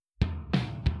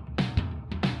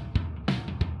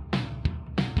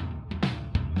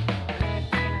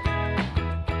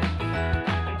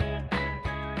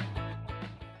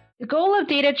goal of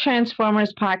Data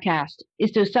Transformers podcast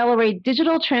is to accelerate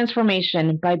digital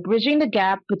transformation by bridging the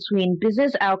gap between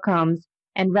business outcomes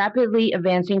and rapidly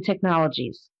advancing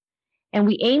technologies. And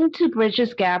we aim to bridge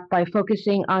this gap by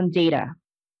focusing on data.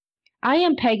 I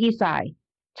am Peggy Tsai,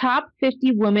 top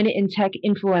 50 women in tech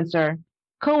influencer,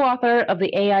 co-author of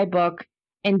the AI book,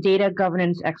 and data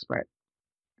governance expert.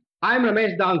 I'm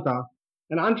Ramesh Danta,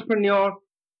 an entrepreneur,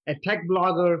 a tech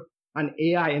blogger, and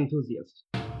AI enthusiast.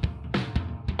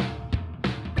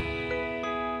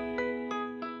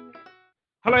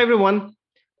 Hello, everyone.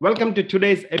 Welcome to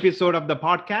today's episode of the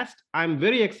podcast. I'm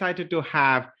very excited to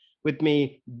have with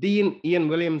me Dean Ian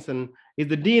Williamson. He's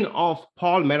the Dean of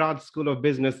Paul Merage School of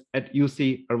Business at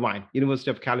UC Irvine,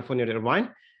 University of California, Irvine.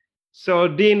 So,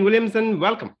 Dean Williamson,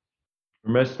 welcome.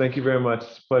 Ramesh, thank you very much.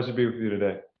 It's a pleasure to be with you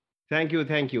today. Thank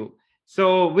you.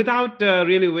 So, without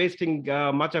really wasting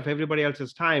much of everybody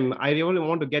else's time, I really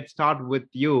want to get started with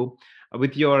you.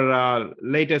 With your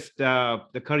latest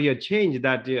the career change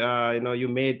that you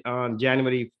made on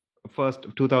January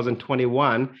 1st,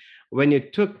 2021, when you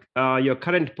took your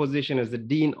current position as the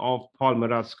Dean of Paul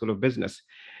Merage School of Business.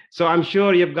 So I'm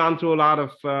sure you've gone through a lot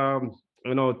of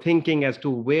thinking as to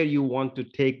where you want to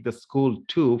take the school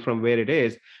to from where it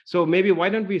is. So maybe why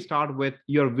don't we start with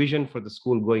your vision for the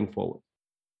school going forward?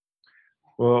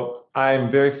 Well,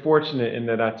 I'm very fortunate in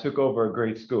that I took over a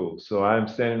great school. So I'm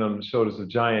standing on the shoulders of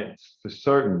giants for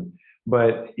certain.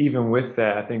 But even with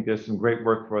that, I think there's some great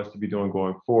work for us to be doing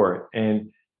going forward.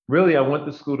 And really, I want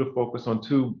the school to focus on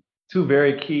two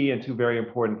very key and two very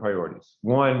important priorities.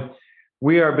 One,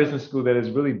 we are a business school that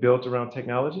is really built around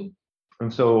technology.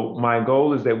 And so my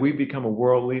goal is that we become a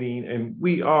world leading, and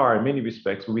we are in many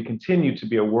respects, but we continue to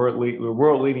be a world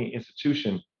leading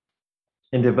institution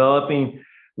in developing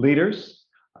leaders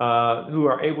who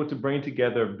are able to bring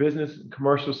together business and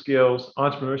commercial skills,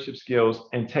 entrepreneurship skills,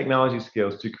 and technology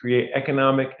skills to create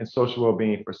economic and social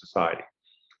well-being for society.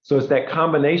 So it's that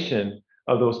combination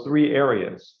of those three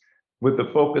areas with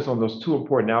the focus on those two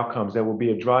important outcomes that will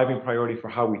be a driving priority for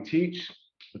how we teach,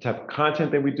 the type of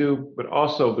content that we do, but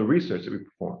also the research that we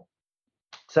perform.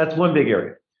 So that's one big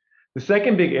area. The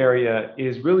second big area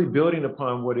is really building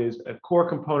upon what is a core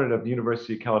component of the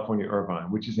University of California, Irvine,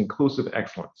 which is inclusive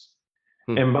excellence.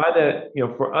 And by that,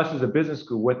 for us as a business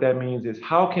school, what that means is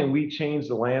how can we change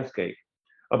the landscape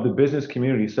of the business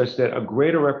community such that a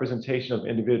greater representation of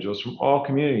individuals from all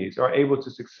communities are able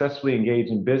to successfully engage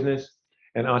in business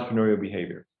and entrepreneurial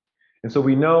behavior. And so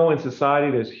we know in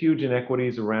society there's huge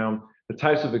inequities around the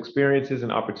types of experiences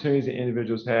and opportunities that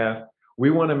individuals have.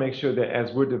 We want to make sure that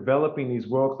as we're developing these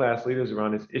world-class leaders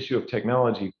around this issue of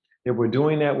technology, that we're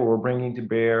doing that where we're bringing to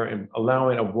bear and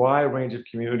allowing a wide range of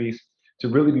communities to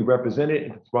really be represented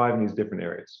and to thrive in these different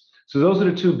areas. So those are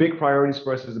the two big priorities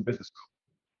for us as a business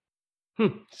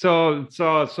school. So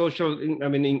social,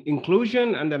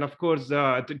 inclusion, and then of course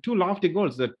the two lofty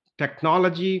goals: the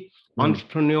technology,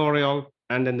 entrepreneurial,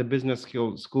 and then the business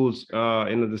schools,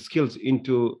 the skills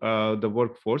into the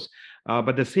workforce. But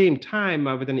at the same time,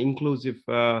 with an inclusive,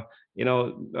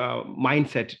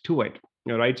 mindset to it.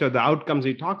 Right. So the outcomes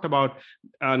we talked about,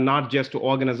 not just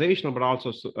organizational, but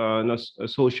also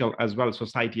social as well,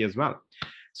 society as well.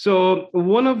 So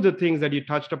one of the things that you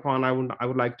touched upon, I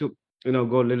would like to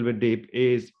go a little bit deep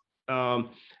is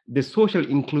the social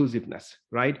inclusiveness,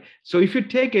 right? So if you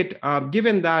take it,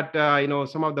 given that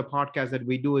some of the podcasts that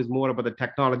we do is more about the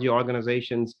technology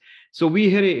organizations, so we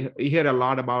hear a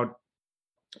lot about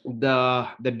the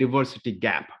diversity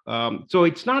gap. So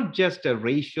it's not just a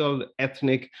racial,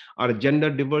 ethnic, or a gender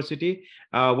diversity.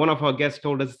 One of our guests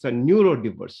told us it's a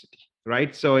neurodiversity,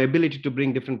 right? So ability to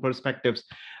bring different perspectives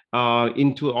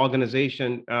into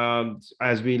organization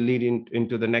as we lead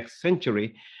into the next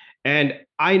century. And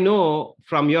I know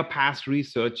from your past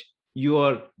research, you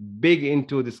are big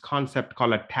into this concept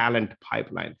called a talent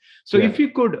pipeline. So if you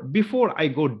could, before I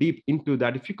go deep into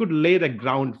that, if you could lay the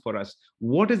ground for us,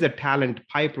 what is a talent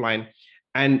pipeline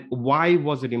and why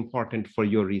was it important for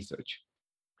your research?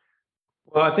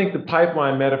 Well, I think the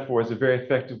pipeline metaphor is a very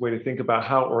effective way to think about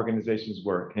how organizations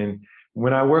work. And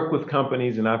when I work with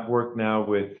companies, and I've worked now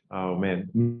with,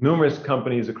 numerous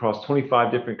companies across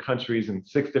 25 different countries and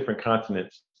 6 different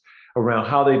continents around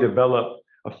how they develop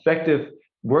effective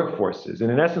workforces. And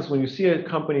in essence, when you see a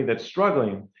company that's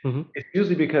struggling, it's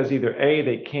usually because either A,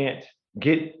 they can't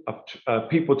get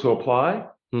people to apply,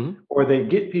 or they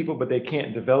get people, but they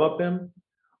can't develop them,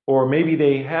 or maybe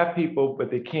they have people, but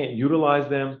they can't utilize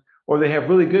them, or they have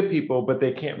really good people, but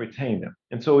they can't retain them.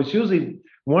 And so it's usually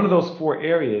one of those 4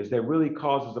 areas that really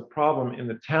causes a problem in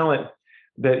the talent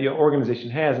that your organization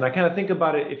has. And I kind of think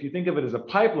about it, if you think of it as a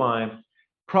pipeline,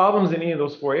 problems in any of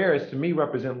those 4 areas to me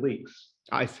represent leaks.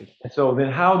 I see. And so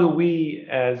then how do we,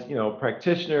 as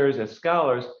practitioners, as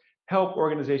scholars, help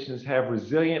organizations have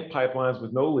resilient pipelines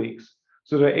with no leaks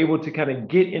so they're able to kind of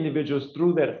get individuals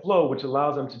through that flow, which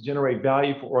allows them to generate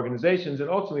value for organizations and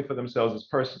ultimately for themselves as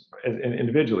persons, as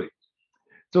individually.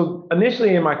 So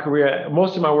initially in my career,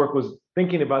 most of my work was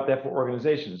thinking about that for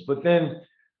organizations. But then,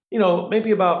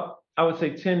 maybe about, I would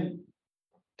say 10,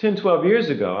 12 years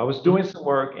ago, I was doing some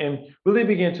work and really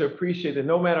began to appreciate that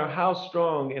no matter how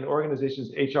strong an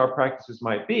organization's HR practices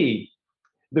might be,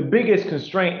 the biggest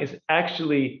constraint is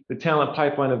actually the talent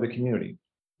pipeline of the community.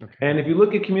 Okay. And if you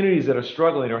look at communities that are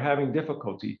struggling or having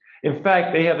difficulty, in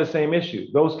fact, they have the same issue.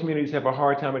 Those communities have a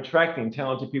hard time attracting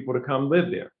talented people to come live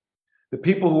there. The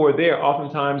people who are there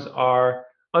oftentimes are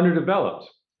underdeveloped.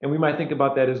 And we might think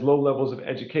about that as low levels of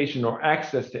education or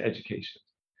access to education.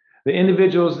 The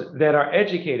individuals that are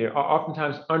educated are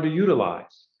oftentimes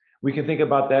underutilized. We can think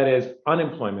about that as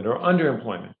unemployment or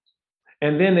underemployment.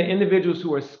 And then the individuals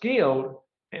who are skilled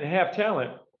and have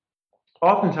talent,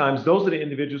 oftentimes those are the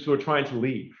individuals who are trying to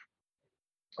leave.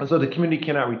 And so the community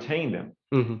cannot retain them.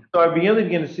 Mm-hmm. So I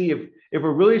begin to see if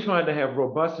we're really trying to have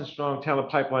robust and strong talent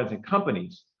pipelines in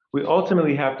companies, we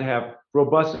ultimately have to have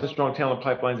robust and strong talent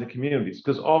pipelines in communities,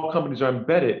 because all companies are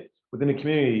embedded within the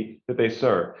community that they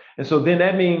serve. And so then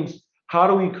that means, how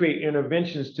do we create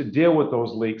interventions to deal with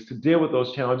those leaks, to deal with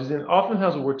those challenges? And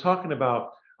oftentimes what we're talking about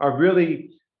are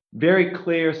really very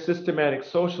clear systematic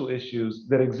social issues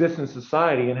that exist in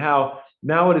society, and how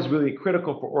now it is really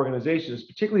critical for organizations,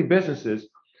 particularly businesses,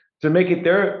 to make it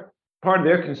their part of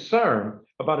their concern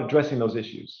about addressing those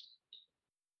issues.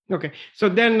 Okay, so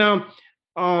then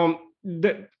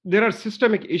there are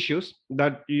systemic issues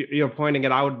that you're pointing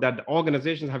it out that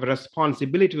organizations have a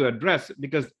responsibility to address,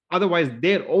 because otherwise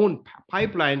their own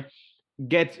pipeline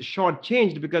gets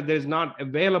shortchanged because there is not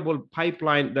available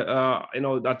pipeline that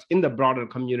that's in the broader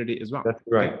community as well. That's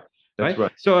right. Okay? That's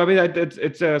right. So I mean,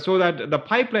 it's so that the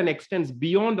pipeline extends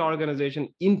beyond the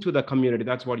organization into the community.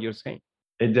 That's what you're saying.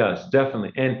 It does,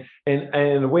 definitely.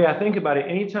 And the way I think about it,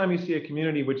 anytime you see a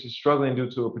community which is struggling due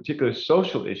to a particular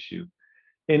social issue,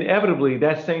 inevitably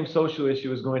that same social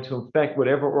issue is going to affect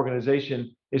whatever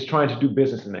organization is trying to do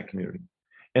business in that community.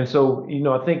 And so,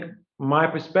 I think my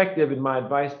perspective and my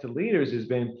advice to leaders has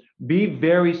been, be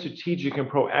very strategic and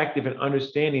proactive in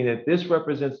understanding that this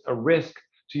represents a risk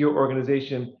to your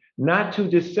organization, not too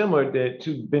dissimilar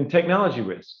to technology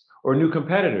risk or new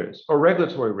competitors or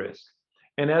regulatory risk.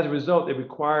 And as a result, it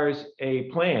requires a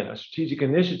plan, a strategic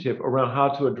initiative around how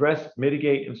to address,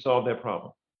 mitigate, and solve that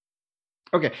problem.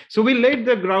 Okay, so we laid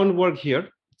the groundwork here.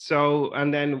 So,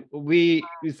 and then we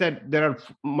said there are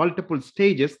multiple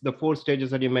stages, the 4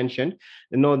 stages that you mentioned.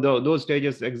 Those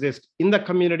stages exist in the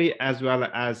community as well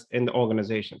as in the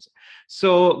organizations.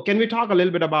 So can we talk a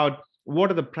little bit about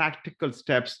what are the practical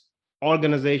steps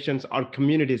organizations or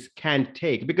communities can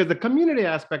take? Because the community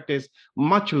aspect is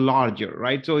much larger,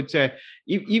 right? So it's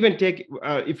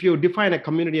if you define a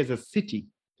community as a city,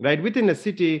 right? Within a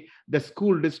city, the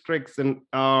school districts and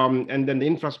then the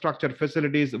infrastructure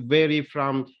facilities vary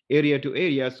from area to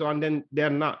area. So, and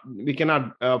then we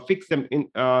cannot fix them in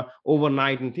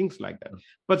overnight and things like that.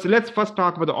 But so let's first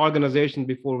talk about the organization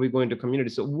before we go into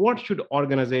community. So what should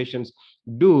organizations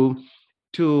do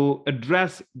to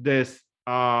address this,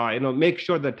 make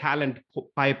sure the talent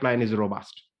pipeline is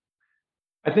robust?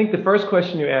 I think the first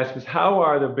question you ask is, how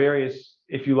are the various,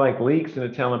 if you like, leaks in the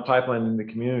talent pipeline in the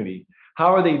community?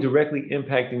 How are they directly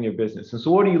impacting your business? And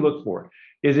so what do you look for?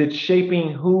 Is it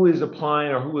shaping who is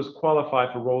applying or who is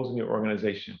qualified for roles in your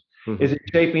organization? Mm-hmm. Is it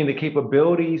shaping the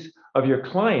capabilities of your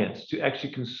clients to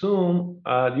actually consume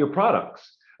your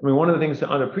products? I mean, one of the things to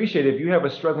unappreciate, if you have a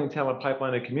struggling talent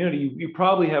pipeline in the community, you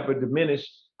probably have a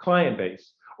diminished client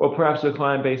base, or perhaps a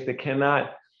client base that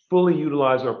cannot fully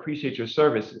utilize or appreciate your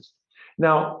services.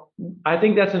 Now, I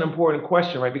think that's an important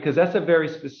question, right? Because that's a very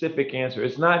specific answer.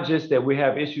 It's not just that we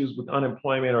have issues with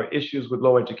unemployment or issues with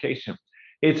low education.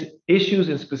 It's issues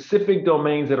in specific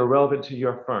domains that are relevant to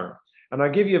your firm. And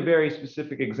I'll give you a very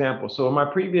specific example. So in my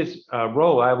previous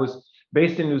role, I was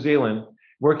based in New Zealand,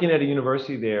 working at a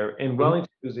university there in Wellington,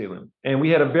 New Zealand. And we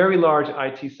had a very large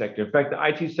IT sector. In fact, the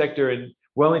IT sector in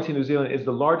Wellington, New Zealand is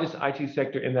the largest IT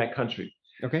sector in that country.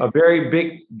 Okay. A very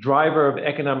big driver of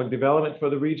economic development for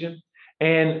the region.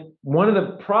 And one of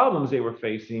the problems they were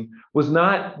facing was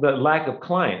not the lack of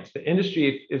clients. The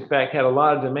industry, in fact, had a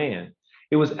lot of demand.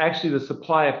 It was actually the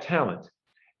supply of talent.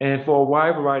 And for a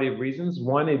wide variety of reasons,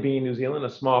 one, it being New Zealand, a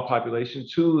small population,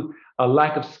 two, a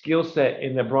lack of skill set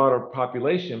in the broader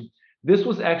population, this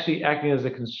was actually acting as a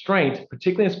constraint,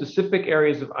 particularly in specific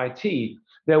areas of IT,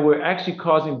 that were actually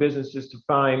causing businesses to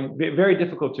find very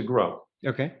difficult to grow.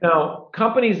 Okay. Now,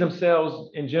 companies themselves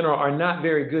in general are not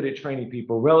very good at training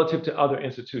people relative to other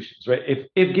institutions, right?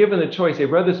 If given the choice, they'd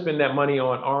rather spend that money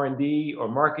on R&D or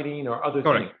marketing or other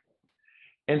things. Correct.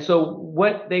 And so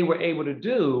what they were able to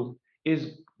do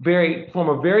is form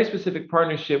a very specific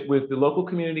partnership with the local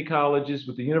community colleges,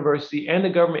 with the university and the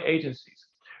government agencies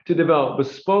to develop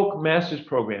bespoke master's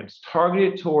programs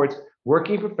targeted towards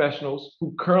working professionals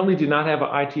who currently do not have an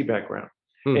IT background.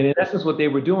 And Hmm. in essence, what they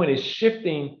were doing is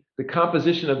shifting the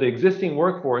composition of the existing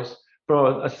workforce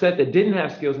from a set that didn't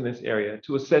have skills in this area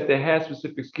to a set that had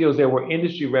specific skills that were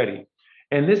industry ready.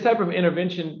 And this type of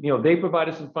intervention, they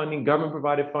provided some funding, government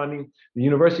provided funding, the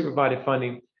university provided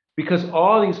funding, because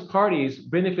all these parties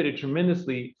benefited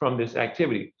tremendously from this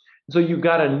activity. So you've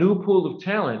got a new pool of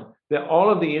talent that all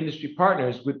of the industry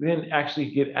partners would then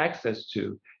actually get access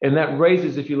to. And that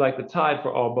raises, if you like, the tide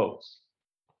for all boats.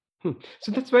 Hmm.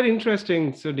 So that's very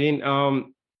interesting. So Dean,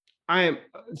 I am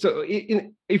so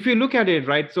if you look at it,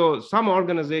 right? So some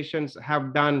organizations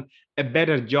have done a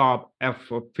better job of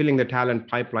filling the talent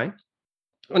pipeline,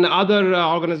 and other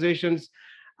organizations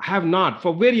have not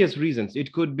for various reasons.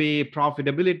 It could be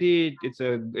profitability.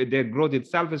 Their growth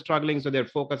itself is struggling, so their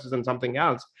focus is on something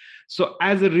else. So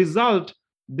as a result,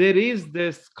 there is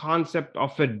this concept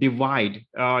of a divide.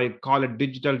 I call it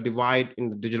digital divide in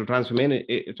the digital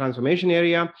transformation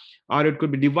area, or it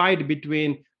could be divide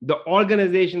between the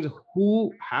organizations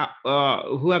who have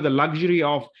the luxury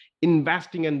of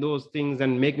investing in those things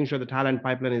and making sure the talent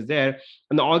pipeline is there,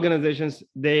 and the organizations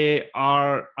they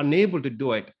are unable to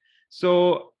do it.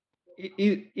 So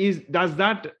does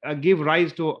that give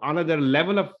rise to another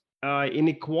level of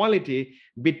inequality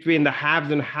between the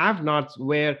haves and have nots,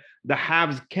 where the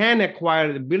haves can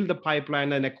build the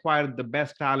pipeline and acquire the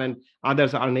best talent,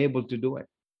 others are unable to do it?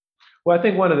 Well, I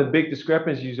think one of the big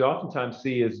discrepancies you oftentimes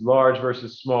see is large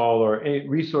versus small, or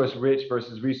resource rich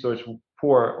versus resource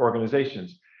poor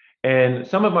organizations. And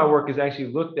some of my work has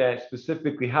actually looked at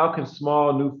specifically how can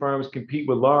small new firms compete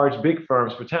with large big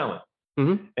firms for talent.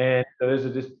 Mm-hmm. And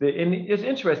it's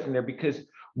interesting there because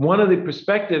one of the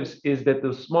perspectives is that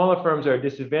the smaller firms are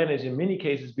disadvantaged in many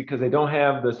cases because they don't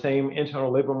have the same internal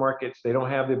labor markets, they don't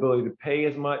have the ability to pay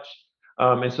as much,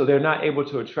 and so they're not able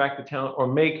to attract the talent or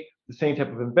make the same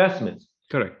type of investments.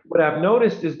 Correct. What I've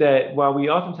noticed is that while we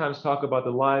oftentimes talk about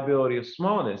the liability of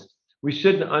smallness, we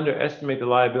shouldn't underestimate the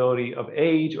liability of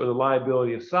age or the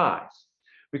liability of size,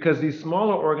 because these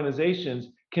smaller organizations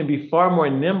can be far more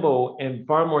nimble and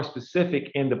far more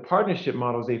specific in the partnership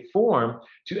models they form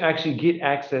to actually get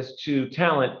access to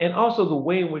talent and also the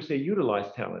way in which they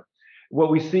utilize talent. What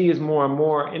we see is more and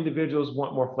more individuals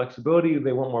want more flexibility,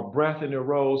 they want more breadth in their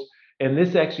roles, and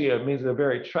this actually means a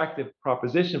very attractive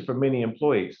proposition for many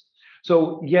employees.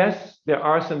 So yes, there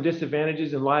are some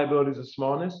disadvantages and liabilities of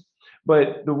smallness,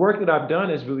 but the work that I've done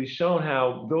has really shown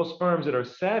how those firms that are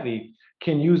savvy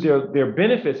can use their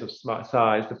benefits of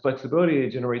size, the flexibility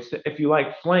it generates to, if you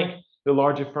like, flank the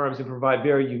larger firms and provide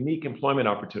very unique employment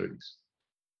opportunities.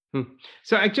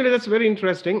 So actually, that's very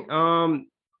interesting.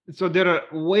 So there are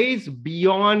ways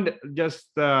beyond just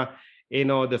the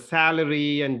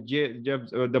salary and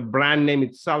jobs, the brand name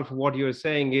itself. What you're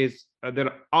saying is there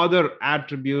are other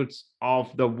attributes of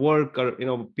the work, or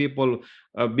people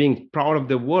being proud of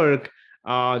the work.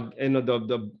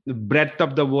 The breadth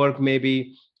of the work,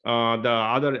 maybe the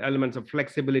other elements of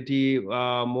flexibility,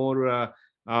 more.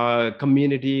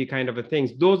 Community kind of a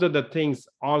things. Those are the things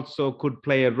also could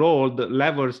play a role. The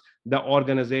levers the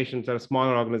organizations or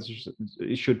smaller organizations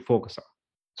should focus on.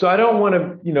 So I don't want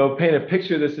to, paint a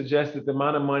picture that suggests that the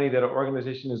amount of money that an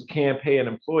organization can pay an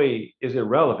employee is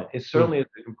irrelevant. It certainly is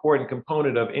an important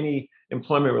component of any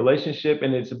employment relationship,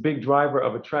 and it's a big driver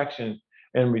of attraction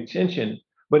and retention.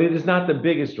 But it is not the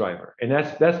biggest driver, and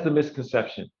that's the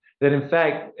misconception. That in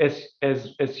fact,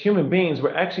 as human beings,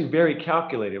 we're actually very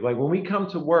calculated. Like when we come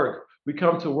to work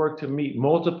to meet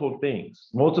multiple things,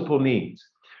 multiple needs.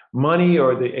 Money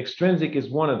or the extrinsic is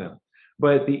one of them.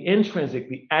 But the intrinsic,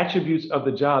 the attributes of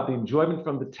the job, the enjoyment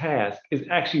from the task is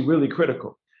actually really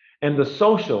critical. And the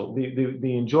social,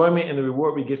 the enjoyment and the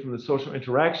reward we get from the social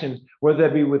interactions, whether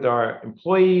that be with our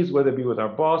employees, whether it be with our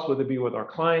boss, whether it be with our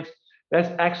clients, that's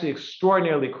actually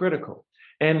extraordinarily critical.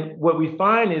 And what we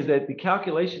find is that the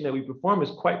calculation that we perform is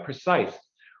quite precise.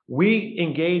 We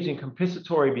engage in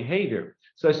compensatory behavior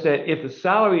such that if the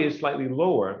salary is slightly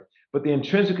lower, but the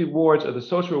intrinsic rewards or the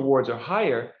social rewards are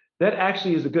higher, that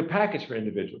actually is a good package for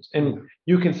individuals. And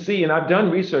you can see, and I've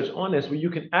done research on this, where you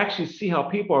can actually see how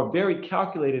people are very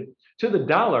calculated to the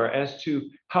dollar as to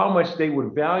how much they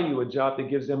would value a job that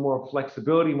gives them more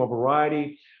flexibility, more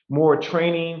variety, more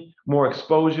training, more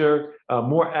exposure,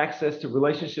 more access to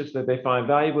relationships that they find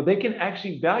valuable. They can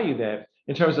actually value that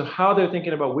in terms of how they're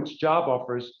thinking about which job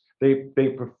offers they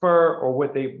prefer or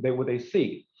what they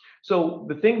seek. So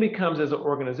the thing becomes, as an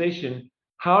organization,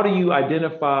 how do you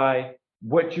identify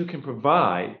what you can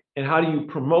provide and how do you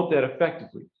promote that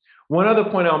effectively? One other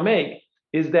point I'll make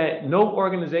is that no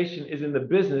organization is in the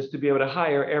business to be able to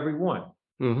hire everyone.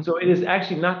 Mhm. So it is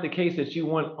actually not the case that you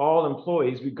want all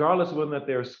employees, regardless of whether or not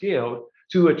they're skilled,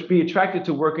 to be attracted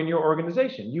to work in your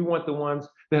organization. You want the ones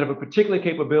that have a particular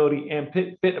capability and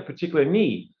fit a particular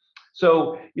need.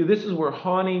 So this is where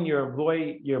honing your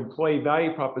employee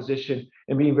value proposition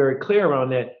and being very clear around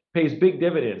that pays big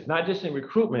dividends, not just in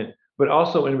recruitment, but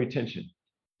also in retention.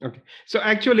 Okay. So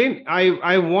actually,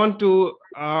 I want to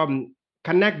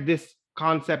connect this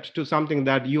concept to something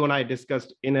that you and I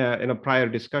discussed in a prior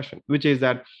discussion, which is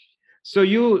that, so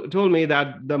you told me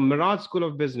that the Merage School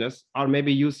of Business, or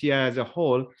maybe UCI as a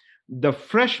whole, the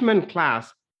freshman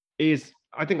class is,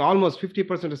 I think, almost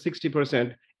 50% to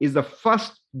 60% is the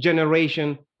first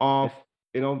generation of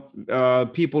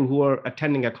people who are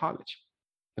attending a college.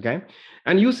 Okay.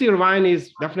 And UC Irvine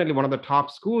is definitely one of the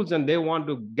top schools, and they want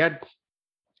to get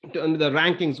to the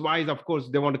rankings wise. Of course,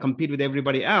 they want to compete with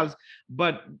everybody else,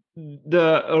 but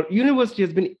the university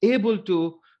has been able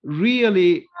to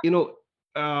really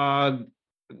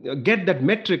get that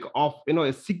metric of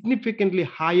a significantly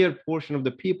higher portion of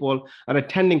the people are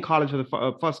attending college for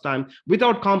the first time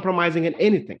without compromising in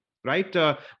anything, right?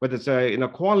 Whether it's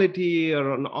quality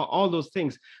or all those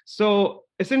things. So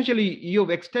essentially, you've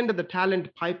extended the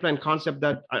talent pipeline concept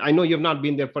that I know you've not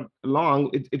been there for long.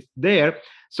 It's there.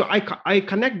 So I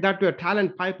connect that to a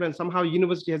talent pipeline. Somehow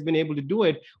university has been able to do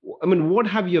it. I mean, what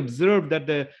have you observed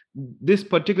that this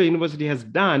particular university has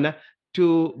done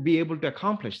to be able to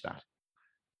accomplish that?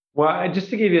 Well, just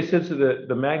to give you a sense of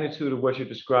the magnitude of what you're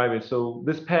describing. So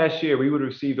this past year, we would have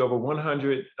received over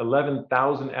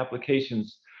 111,000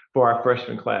 applications for our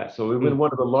freshman class. So we've been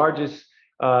one of the largest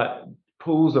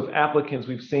pools of applicants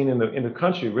we've seen in the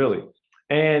country, really.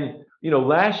 And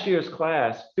last year's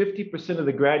class, 50% of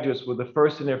the graduates were the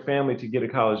first in their family to get a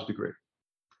college degree.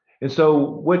 And so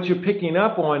what you're picking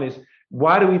up on is,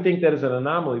 why do we think that is an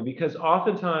anomaly? Because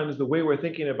oftentimes the way we're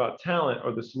thinking about talent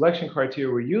or the selection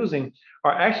criteria we're using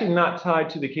are actually not tied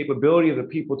to the capability of the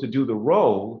people to do the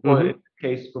role, or in this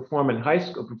case, perform in high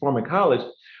school, perform in college,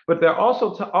 but they're also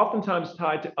oftentimes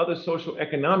tied to other social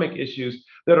economic issues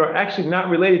that are actually not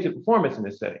related to performance in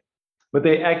this setting, but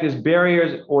they act as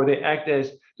barriers or they act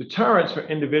as deterrents for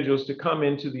individuals to come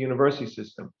into the university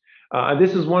system.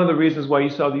 This is one of the reasons why you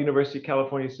saw the University of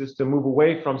California system move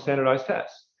away from standardized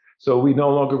tests. So we no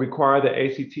longer require the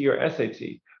ACT or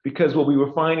SAT, because what we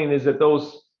were finding is that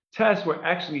those tests were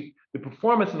actually, the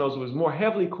performance in those was more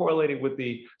heavily correlated with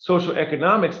the social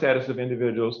economic status of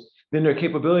individuals than their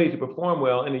capability to perform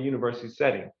well in a university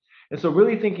setting. And so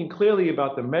really thinking clearly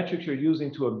about the metrics you're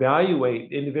using to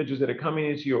evaluate individuals that are coming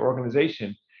into your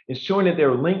organization, ensuring that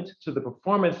they're linked to the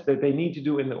performance that they need to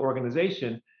do in the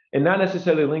organization and not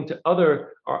necessarily linked to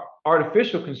other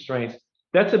artificial constraints.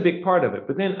 That's a big part of it.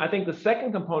 But then I think the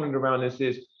second component around this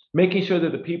is making sure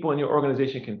that the people in your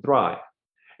organization can thrive.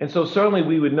 And so certainly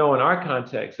we would know in our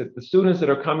context that the students that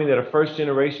are coming that are first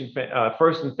generation,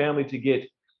 first in family to get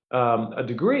a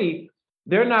degree,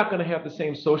 they're not going to have the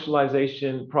same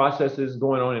socialization processes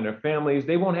going on in their families.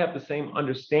 They won't have the same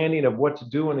understanding of what to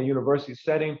do in a university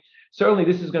setting. Certainly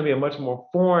this is going to be a much more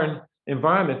foreign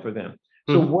environment for them.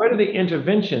 So what are the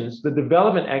interventions, the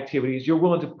development activities you're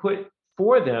willing to put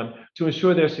for them to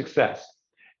ensure their success?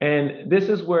 And this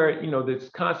is where, this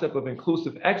concept of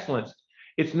inclusive excellence,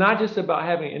 it's not just about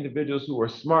having individuals who are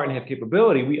smart and have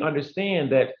capability. We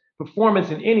understand that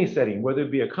performance in any setting, whether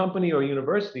it be a company or a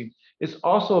university, is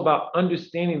also about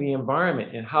understanding the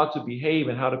environment and how to behave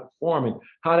and how to perform and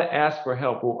how to ask for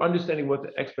help, or understanding what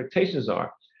the expectations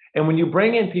are. And when you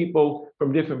bring in people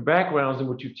from different backgrounds than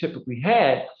what you've typically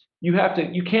had,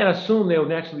 you can't assume they'll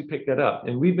naturally pick that up.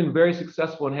 And we've been very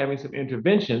successful in having some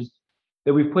interventions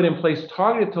that we've put in place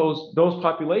targeted to those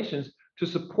populations to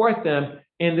support them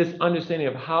in this understanding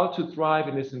of how to thrive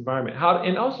in this environment.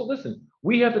 And also, listen,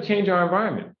 we have to change our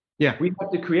environment. Yeah. We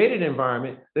have to create an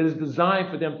environment that is designed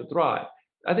for them to thrive.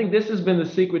 I think this has been the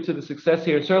secret to the success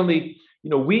here. Certainly,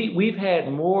 we've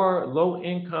had more lower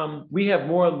income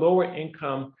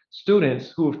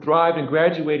students who have thrived and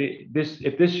graduated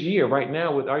this year right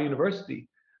now with our university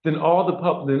than all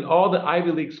the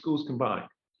Ivy League schools combined.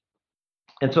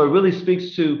 And so it really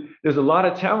speaks to, there's a lot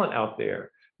of talent out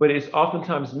there, but it's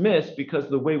oftentimes missed because of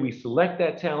the way we select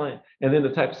that talent and then the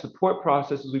type of support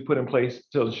processes we put in place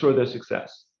to ensure their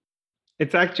success.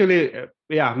 It's actually,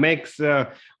 makes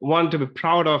one to be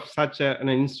proud of such an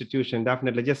institution,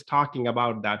 definitely, just talking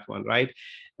about that one, right?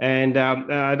 And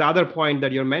the other point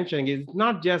that you're mentioning is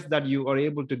not just that you are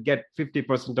able to get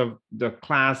 50% of the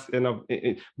class,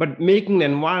 but making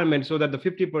an environment so that the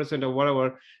 50% or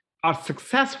whatever are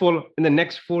successful in the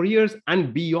next 4 years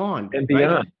and beyond. And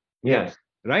beyond, right? yes.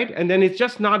 Right. And then it's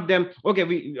just not them. Okay,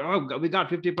 we got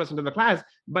 50% of the class,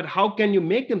 but how can you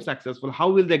make them successful?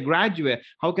 How will they graduate?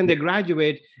 How can they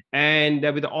graduate and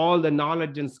with all the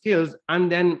knowledge and skills,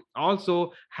 and then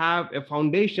also have a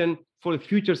foundation for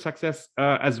future success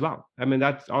as well? I mean,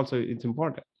 that's also, it's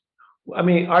important. I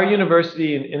mean, our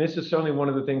university, and this is certainly one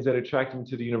of the things that attracted me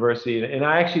to the university. And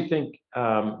I actually think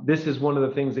this is one of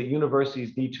the things that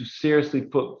universities need to seriously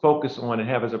focus on and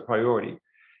have as a priority,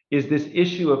 is this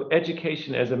issue of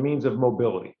education as a means of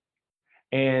mobility.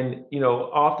 And,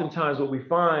 oftentimes what we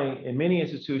find in many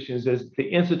institutions is the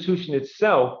institution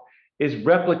itself is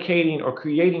replicating or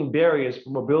creating barriers for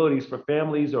mobilities for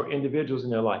families or individuals in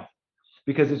their life,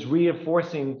 because it's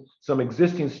reinforcing some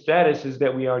existing statuses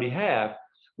that we already have.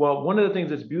 Well, one of the things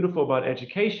that's beautiful about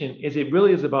education is it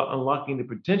really is about unlocking the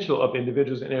potential of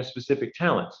individuals and their specific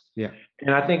talents. Yeah.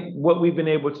 And I think what we've been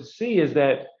able to see is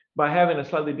that by having a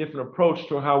slightly different approach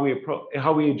to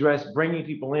how we address bringing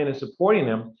people in and supporting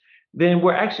them, then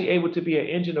we're actually able to be an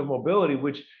engine of mobility,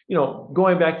 which,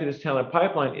 going back to this talent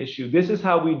pipeline issue, this is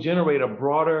how we generate a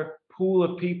broader pool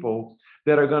of people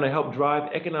that are going to help drive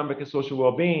economic and social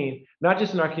well-being, not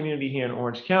just in our community here in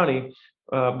Orange County,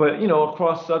 but,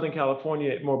 across Southern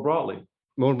California more broadly.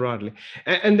 More broadly.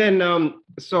 And then,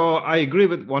 so I agree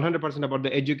with 100% about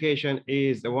the education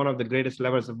is one of the greatest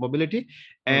levels of mobility.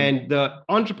 And the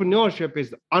entrepreneurship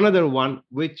is another one,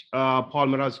 which Paul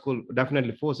Merage School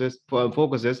definitely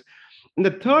focuses. And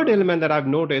the third element that I've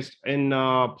noticed in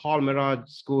Paul Merage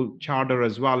School charter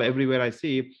as well, everywhere I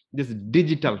see this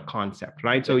digital concept,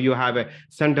 right? So you have a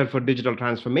Center for Digital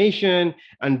Transformation,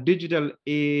 and digital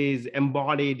is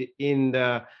embodied in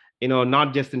the,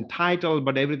 not just in title,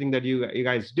 but everything that you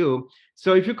guys do.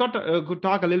 So if you could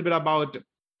talk a little bit about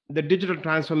the digital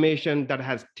transformation that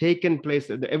has taken place.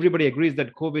 Everybody agrees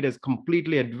that COVID has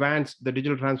completely advanced the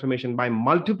digital transformation by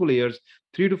multiple years,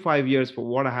 3 to 5 years for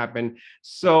what happened.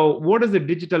 So what does the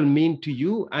digital mean to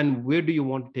you, and where do you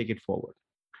want to take it forward?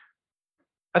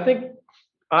 I think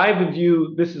I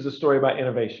view this as a story about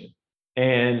innovation.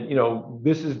 And,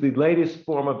 this is the latest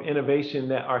form of innovation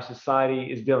that our society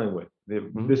is dealing with.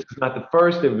 This is not the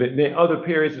first. There have been other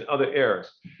periods and other eras,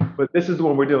 but this is the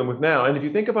one we're dealing with now. And if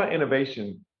you think about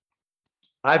innovation,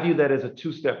 I view that as a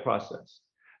two-step process.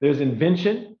 There's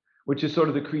invention, which is sort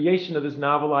of the creation of this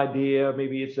novel idea.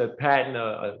 Maybe it's a patent,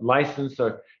 a license,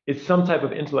 or it's some type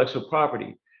of intellectual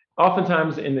property.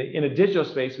 Oftentimes in a digital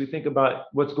space, we think about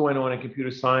what's going on in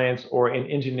computer science or in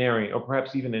engineering, or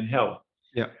perhaps even in health.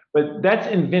 Yeah. But that's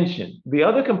invention. The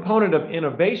other component of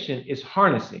innovation is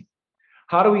harnessing.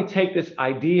 How do we take this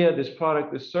idea, this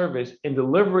product, this service, and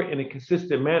deliver it in a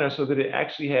consistent manner so that it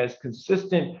actually has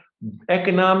consistent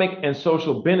economic and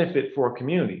social benefit for a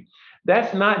community?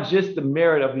 That's not just the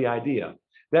merit of the idea.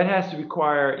 That has to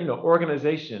require,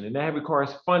 organization, and that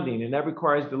requires funding, and that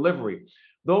requires delivery.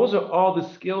 Those are all the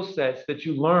skill sets that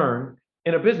you learn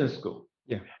in a business school.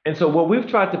 Yeah. And so what we've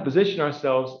tried to position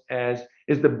ourselves as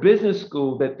is the business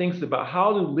school that thinks about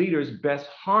how do leaders best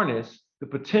harness the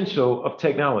potential of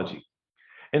technology.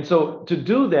 And so to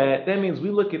do that, that means we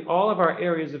look at all of our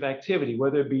areas of activity,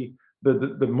 whether it be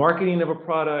the marketing of a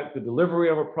product, the delivery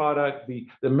of a product,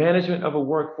 the management of a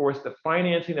workforce, the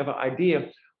financing of an idea.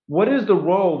 What is the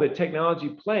role that technology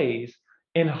plays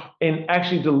in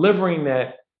actually delivering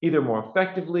that either more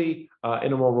effectively,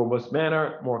 in a more robust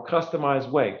manner, more customized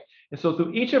way? And so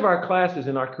through each of our classes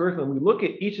in our curriculum, we look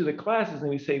at each of the classes and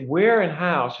we say, where and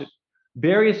how should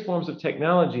various forms of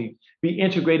technology be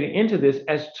integrated into this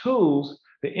as tools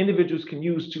that individuals can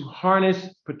use to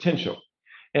harness potential?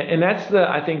 And that's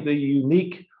I think the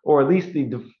unique, or at least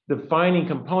the defining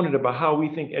component about how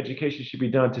we think education should be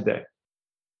done today.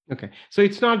 Okay, so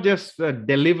it's not just the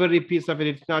delivery piece of it.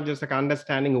 It's not just like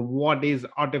understanding what is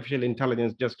artificial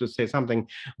intelligence, just to say something,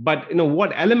 but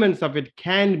what elements of it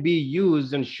can be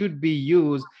used and should be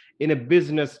used in a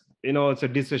business. It's a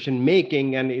decision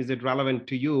making, and is it relevant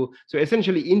to you? So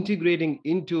essentially integrating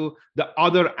into the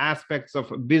other aspects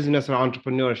of business or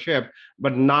entrepreneurship,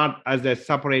 but not as a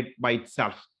separate by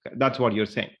itself. That's what you're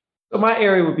saying. So my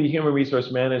area would be human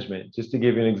resource management, just to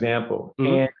give you an example.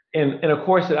 And in a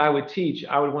course that I would teach,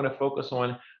 I would want to focus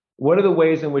on what are the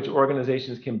ways in which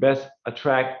organizations can best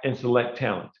attract and select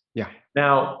talent. Yeah.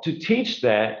 Now, to teach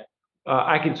that,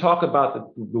 I can talk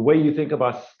about the way you think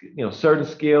about certain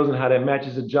skills and how that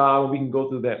matches a job, and we can go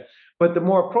through that. But the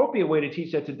more appropriate way to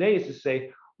teach that today is to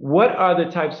say, what are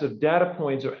the types of data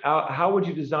points or how would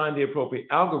you design the appropriate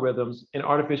algorithms in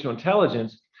artificial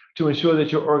intelligence to ensure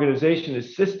that your organization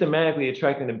is systematically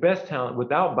attracting the best talent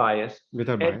without bias and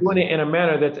doing it in a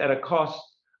manner that's at a cost,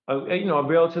 a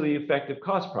relatively effective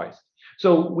cost price.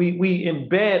 So we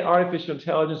embed artificial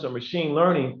intelligence or machine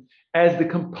learning as the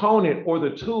component or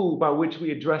the tool by which we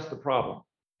address the problem.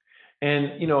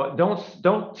 And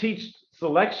don't teach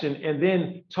selection and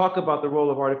then talk about the role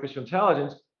of artificial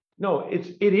intelligence. No,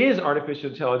 it is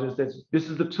artificial intelligence. This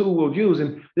is the tool we'll use,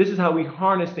 and this is how we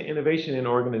harness the innovation in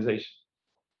organization.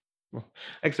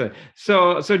 Excellent.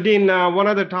 So Dean, one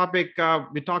other topic,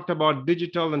 we talked about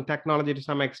digital and technology to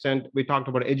some extent. We talked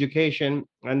about education,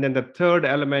 and then the third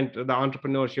element, the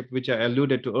entrepreneurship, which I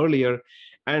alluded to earlier.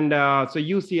 And so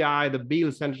UCI, the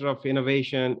Beale Center of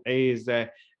Innovation, is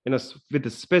with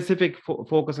a specific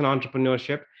focus on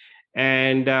entrepreneurship.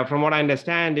 And from what I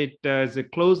understand, it is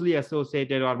closely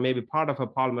associated or maybe part of a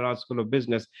Paul Merage School of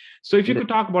Business. So if you could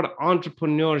talk about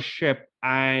entrepreneurship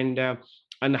and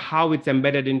how it's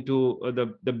embedded into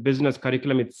the business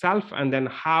curriculum itself, and then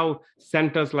how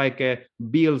centers like a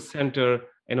Beale Center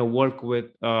work with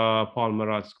Paul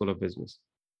Merage School of Business.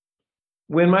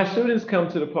 When my students come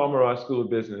to the Paul Merage School of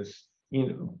Business,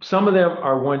 some of them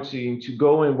are wanting to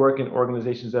go and work in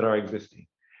organizations that are existing.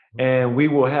 And we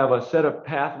will have a set of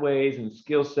pathways and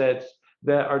skill sets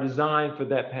that are designed for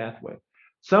that pathway.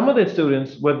 Some of the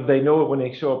students, whether they know it when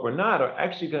they show up or not, are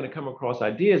actually going to come across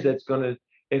ideas that's going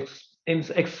to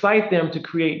excite them to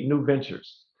create new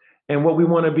ventures. And what we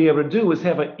want to be able to do is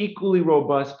have an equally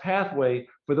robust pathway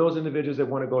for those individuals that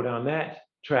want to go down that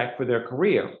track for their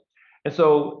career. And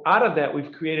so out of that,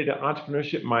 we've created an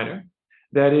entrepreneurship minor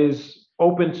that is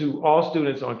open to all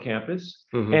students on campus,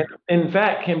 and in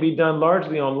fact can be done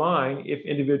largely online if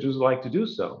individuals like to do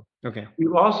so. Okay.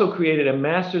 We've also created a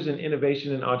master's in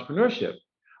innovation and entrepreneurship,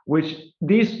 which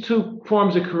these two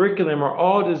forms of curriculum are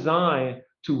all designed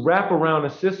to wrap around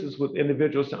assistance with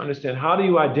individuals to understand how do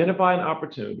you identify an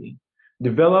opportunity,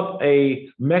 develop a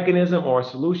mechanism or a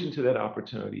solution to that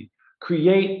opportunity,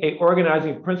 create an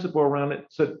organizing principle around it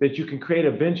so that you can create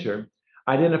a venture,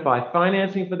 identify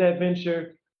financing for that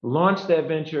venture, launch that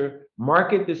venture,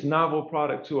 market this novel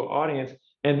product to an audience,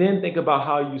 and then think about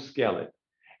how you scale it.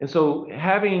 And so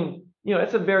having,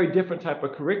 it's a very different type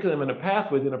of curriculum and a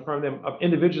pathway than a firm of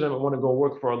individuals that want to go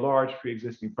work for a large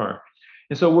pre-existing firm.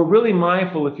 And so we're really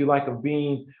mindful, if you like, of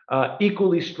being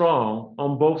equally strong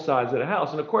on both sides of the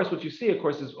house. And of course, what you see, of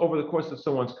course, is over the course of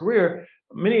someone's career,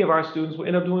 many of our students will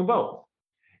end up doing both.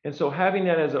 And so having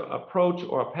that as an approach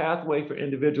or a pathway for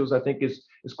individuals, I think is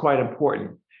quite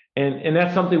important. And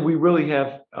that's something we really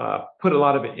have put a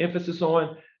lot of emphasis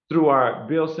on through our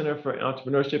Beale Center for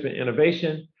Entrepreneurship and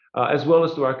Innovation, as well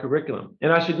as through our curriculum.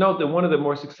 And I should note that one of the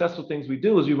more successful things we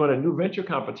do is we run a new venture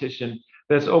competition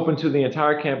that's open to the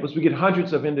entire campus. We get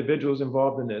hundreds of individuals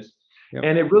involved in this. Yep.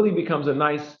 And it really becomes a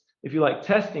nice, if you like,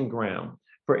 testing ground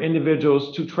for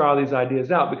individuals to try these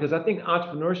ideas out. Because I think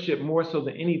entrepreneurship, more so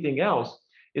than anything else,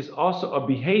 is also a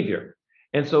behavior.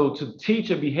 And so to teach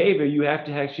a behavior, you have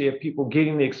to actually have people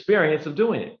getting the experience of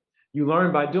doing it. You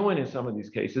learn by doing in some of these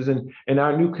cases. And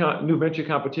our new venture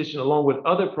competition, along with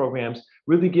other programs,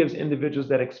 really gives individuals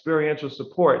that experiential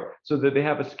support so that they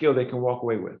have a skill they can walk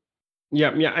away with.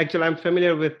 Yeah. Actually, I'm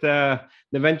familiar with the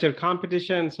venture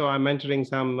competition. So I'm mentoring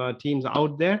some teams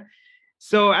out there.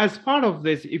 So as part of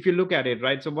this, if you look at it,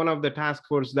 right, so one of the task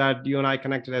force that you and I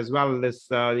connected as well is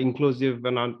inclusive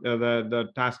and the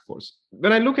task force.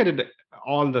 When I look at it,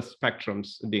 all the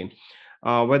spectrums, Dean,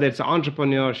 whether it's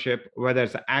entrepreneurship, whether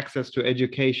it's access to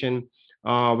education,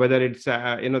 whether it's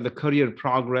the career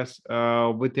progress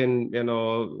within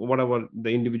whatever the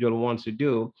individual wants to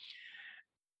do,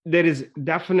 there is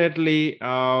definitely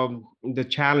the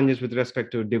challenges with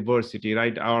respect to diversity,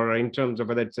 right? Or in terms of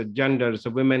whether it's a gender,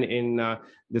 so women in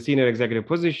the senior executive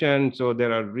position. So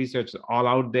there are research all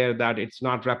out there that it's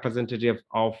not representative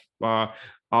of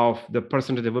the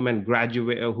percentage of women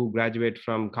who graduate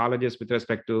from colleges with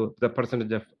respect to the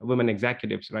percentage of women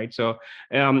executives, right? So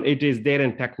it is there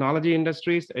in technology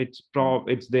industries. It's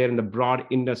there in the broad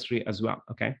industry as well.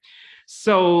 Okay,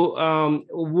 so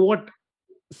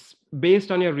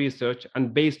based on your research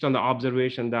and based on the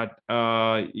observation that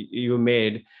you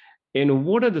made,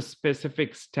 what are the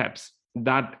specific steps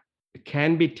that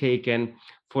can be taken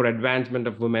for advancement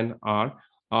of women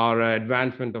or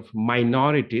advancement of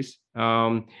minorities?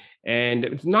 And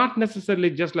it's not necessarily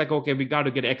just like, okay, we got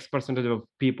to get X percentage of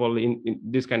people in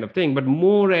this kind of thing, but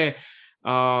more that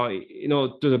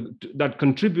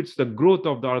contributes to the growth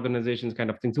of the organizations kind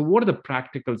of thing. So what are the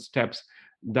practical steps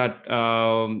that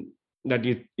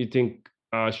you think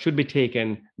should be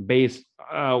taken based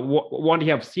what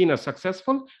you have seen as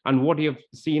successful and what you have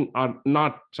seen are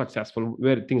not successful,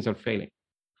 where things are failing?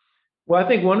 Well, I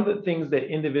think one of the things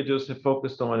that individuals have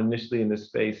focused on initially in this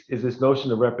space is this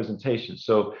notion of representation.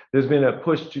 So there's been a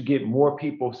push to get more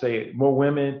people, say more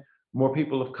women, more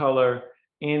people of color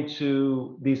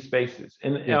into these spaces.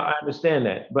 And I understand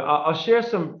that, but I'll share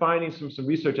some findings from some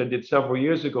research I did several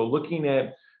years ago, looking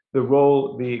at the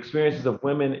role, the experiences of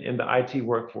women in the IT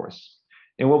workforce.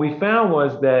 And what we found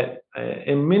was that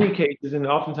in many cases, and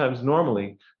oftentimes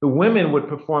normally, the women would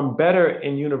perform better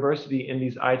in university in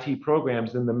these IT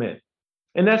programs than the men.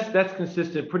 And that's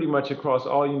consistent pretty much across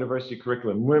all university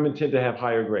curriculum. Women tend to have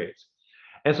higher grades.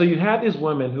 And so you have these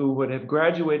women who would have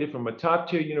graduated from a top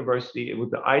tier university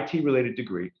with the IT related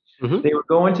degree. Mm-hmm. They would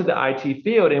go into the IT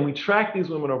field, and we tracked these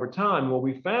women over time. What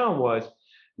we found was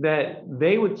that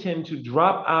they would tend to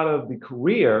drop out of the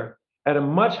career at a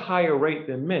much higher rate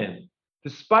than men,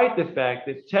 despite the fact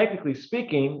that technically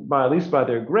speaking, at least by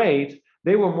their grades,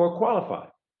 they were more qualified.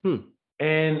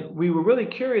 And we were really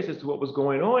curious as to what was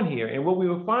going on here. And what we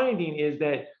were finding is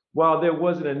that while there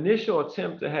was an initial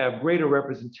attempt to have greater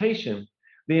representation,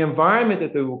 the environment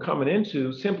that they were coming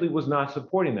into simply was not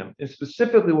supporting them. And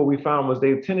specifically what we found was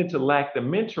they tended to lack the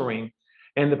mentoring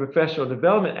and the professional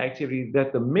development activity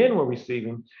that the men were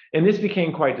receiving. And this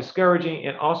became quite discouraging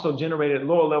and also generated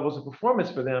lower levels of performance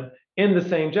for them in the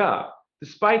same job,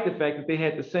 despite the fact that they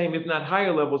had the same, if not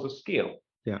higher levels of skill.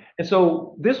 Yeah. And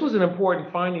so this was an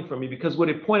important finding for me because what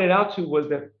it pointed out to was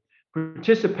that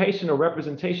participation or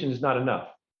representation is not enough.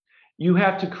 You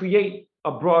have to create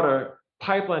a broader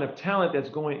pipeline of talent that's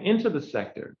going into the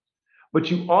sector, but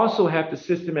you also have to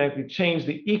systematically change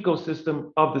the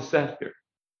ecosystem of the sector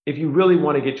if you really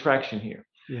want to get traction here.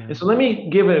 Yeah. And so let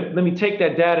me take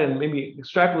that data and maybe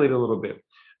extrapolate a little bit.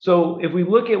 So if we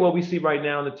look at what we see right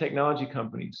now in the technology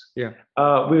companies,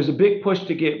 there's a big push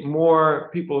to get more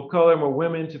people of color, more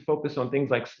women to focus on things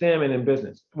like STEM and in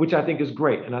business, which I think is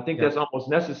great. And I think that's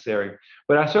almost necessary.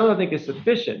 But I certainly think it's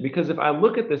sufficient because if I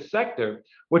look at the sector,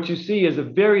 what you see is a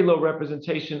very low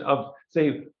representation of,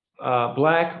 say,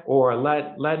 Black or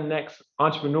Latinx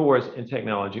entrepreneurs in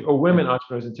technology or women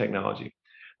entrepreneurs in technology.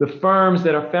 The firms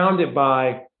that are founded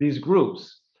by these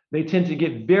groups, they tend to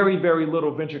get very, very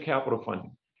little venture capital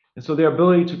funding. And so their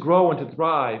ability to grow and to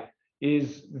thrive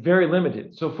is very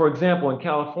limited. So for example, in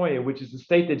California, which is the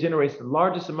state that generates the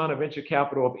largest amount of venture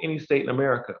capital of any state in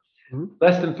America,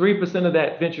 less than 3% of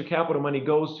that venture capital money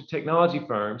goes to technology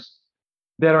firms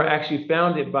that are actually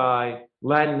founded by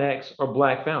Latinx or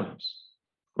Black founders,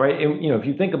 right? And if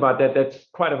you think about that, that's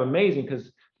quite amazing because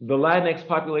the Latinx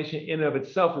population in and of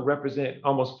itself would represent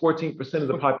almost 14% of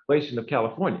the population of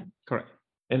California. Correct.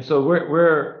 And so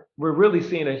we're really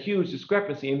seeing a huge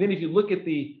discrepancy. And then if you look at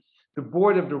the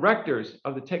board of directors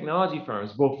of the technology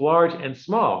firms, both large and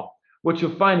small, what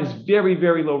you'll find is very,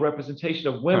 very low representation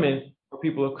of women or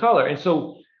people of color. And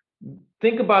so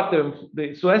think about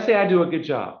so let's say I do a good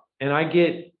job and I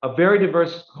get a very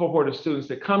diverse cohort of students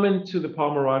that come into the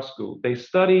Paul Merage School. They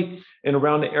study in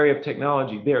around the area of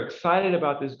technology. They're excited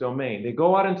about this domain. They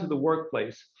go out into the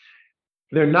workplace.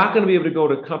 They're not going to be able to go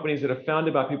to companies that are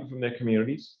founded by people from their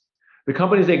communities. The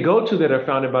companies they go to that are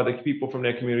founded by the people from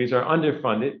their communities are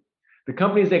underfunded. The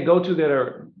companies they go to that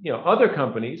are, other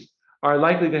companies are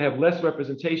likely to have less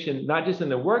representation, not just in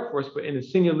the workforce, but in the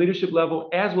senior leadership level,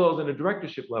 as well as in the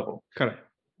directorship level. Correct.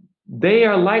 They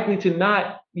are likely to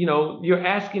not, you're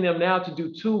asking them now to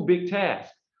do two big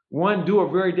tasks. One, do a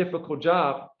very difficult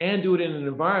job and do it in an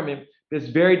environment that's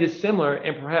very dissimilar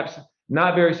and perhaps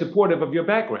not very supportive of your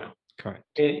background. Correct.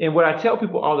 And what I tell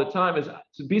people all the time is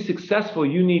to be successful,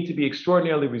 you need to be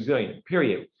extraordinarily resilient,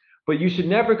 period. But you should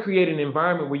never create an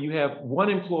environment where you have one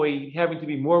employee having to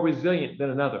be more resilient than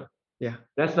another. Yeah.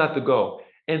 That's not the goal.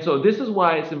 And so this is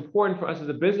why it's important for us as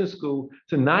a business school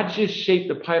to not just shape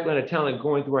the pipeline of talent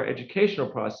going through our educational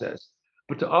process,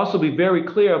 but to also be very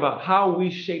clear about how we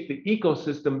shape the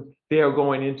ecosystem they are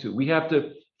going into. We have to,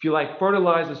 if you like,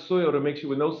 fertilize the soil to make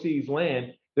sure when those seeds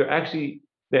land, they're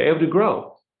able to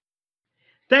grow.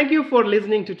 Thank you for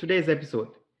listening to today's episode.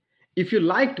 If you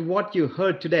liked what you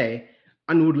heard today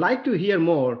and would like to hear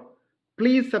more,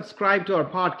 please subscribe to our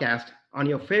podcast on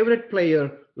your favorite player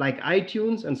like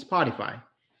iTunes and Spotify.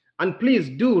 And please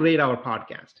do rate our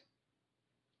podcast.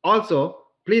 Also,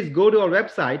 please go to our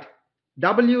website,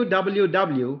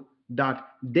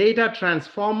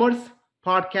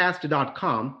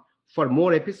 www.datatransformerspodcast.com for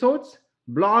more episodes,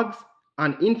 blogs,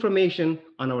 and information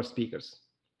on our speakers.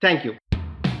 Thank you.